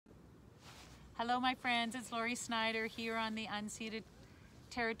Hello my friends, it's Laurie Snyder here on the unceded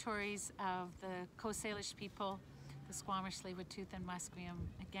territories of the Coast Salish people, the Squamish, Tsleil-Waututh and Musqueam.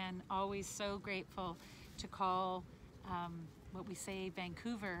 Again, always so grateful to call what we say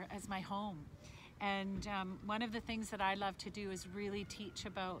Vancouver as my home. And one of the things that I love to do is really teach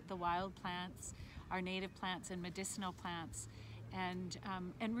about the wild plants, our native plants and medicinal plants, and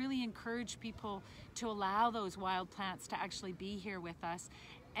really encourage people to allow those wild plants to actually be here with us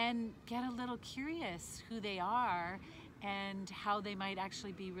and get a little curious who they are and how they might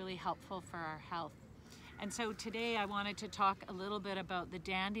actually be really helpful for our health. And so today I wanted to talk a little bit about the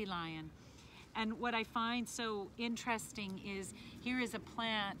dandelion. And what I find so interesting is here is a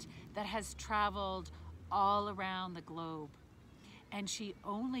plant that has traveled all around the globe, and she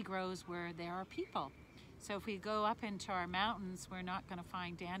only grows where there are people. So if we go up into our mountains, we're not going to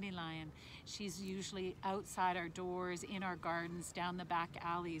find dandelion. She's usually outside our doors, in our gardens, down the back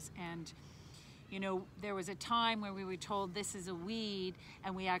alleys. And you know, there was a time where we were told this is a weed,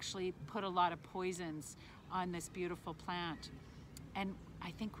 and we actually put a lot of poisons on this beautiful plant. And I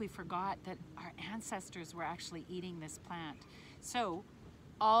think we forgot that our ancestors were actually eating this plant. So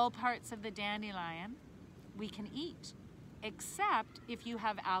all parts of the dandelion we can eat, except if you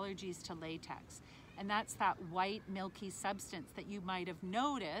have allergies to latex. And that's that white milky substance that you might have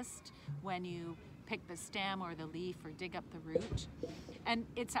noticed when you pick the stem or the leaf or dig up the root. And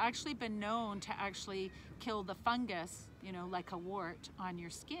it's actually been known to actually kill the fungus, you know, like a wart on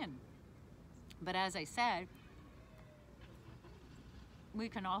your skin. But as I said, we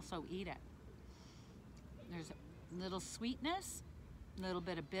can also eat it. There's a little sweetness, a little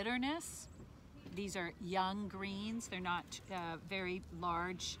bit of bitterness. These are young greens. They're not very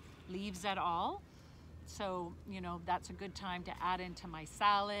large leaves at all. So, you know, that's a good time to add into my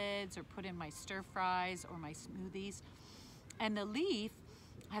salads or put in my stir fries or my smoothies. And the leaf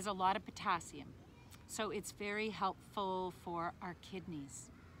has a lot of potassium. So it's very helpful for our kidneys.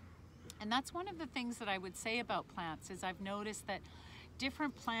 And that's one of the things that I would say about plants is I've noticed that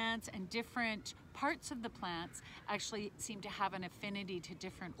different plants and different parts of the plants actually seem to have an affinity to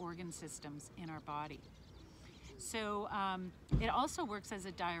different organ systems in our body. So it also works as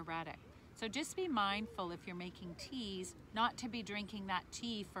a diuretic. So just be mindful if you're making teas, not to be drinking that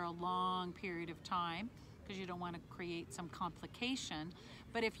tea for a long period of time because you don't want to create some complication.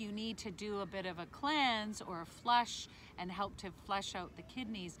 But if you need to do a bit of a cleanse or a flush and help to flush out the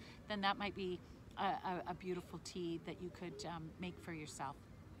kidneys, then that might be a beautiful tea that you could make for yourself.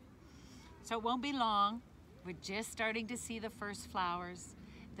 So it won't be long. We're just starting to see the first flowers.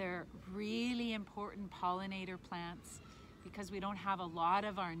 They're really important pollinator plants because we don't have a lot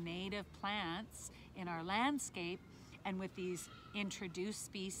of our native plants in our landscape, and with these introduced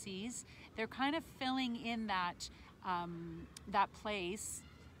species, they're kind of filling in that place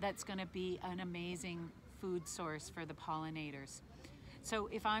that's going to be an amazing food source for the pollinators. So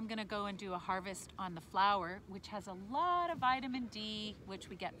if I'm going to go and do a harvest on the flower, which has a lot of vitamin D, which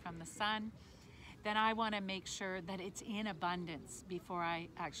we get from the sun, then I want to make sure that it's in abundance before I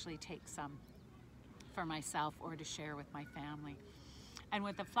actually take some for myself or to share with my family. And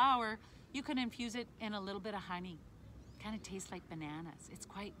with the flower, you can infuse it in a little bit of honey. Kind of tastes like bananas. It's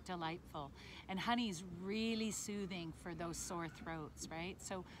quite delightful. And honey's really soothing for those sore throats, right?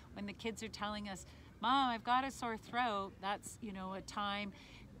 So when the kids are telling us, Mom, I've got a sore throat, that's, you know, a time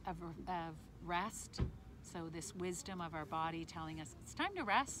of rest. So this wisdom of our body telling us it's time to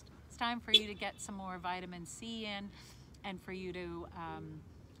rest. It's time for you to get some more vitamin C in, and for you to,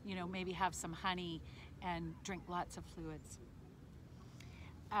 you know, maybe have some honey and drink lots of fluids.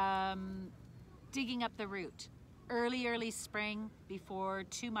 Digging up the root. Early spring, before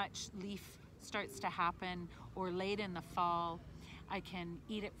too much leaf starts to happen, or late in the fall, I can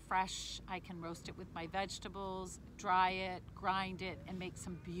eat it fresh. I can roast it with my vegetables, dry it, grind it, and make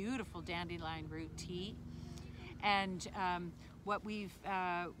some beautiful dandelion root tea. And what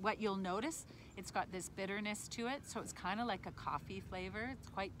you'll notice, it's got this bitterness to it, so it's kind of like a coffee flavor. It's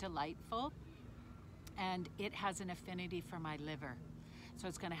quite delightful, and it has an affinity for my liver. So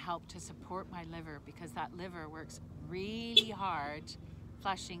it's going to help to support my liver because that liver works really hard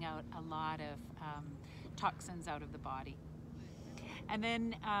flushing out a lot of toxins out of the body. And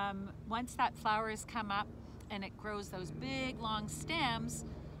then once that flower has come up and it grows those big long stems,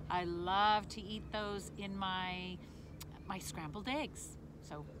 I love to eat those in my scrambled eggs.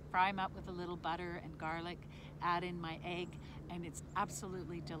 So fry them up with a little butter and garlic, add in my egg, and it's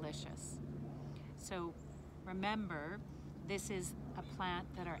absolutely delicious. So remember, this is a plant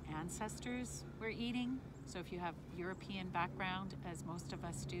that our ancestors were eating. So if you have European background, as most of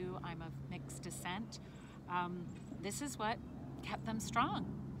us do, I'm of mixed descent, this is what kept them strong.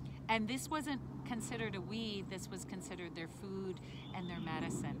 And this wasn't considered a weed, this was considered their food and their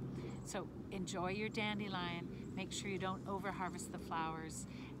medicine. So enjoy your dandelion, make sure you don't over harvest the flowers,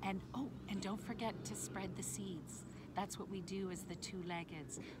 and don't forget to spread the seeds. That's what we do as the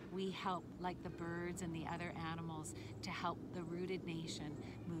two-leggeds. We help, like the birds and the other animals, to help the rooted nation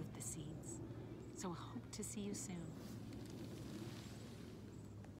move the seeds. So hope to see you soon.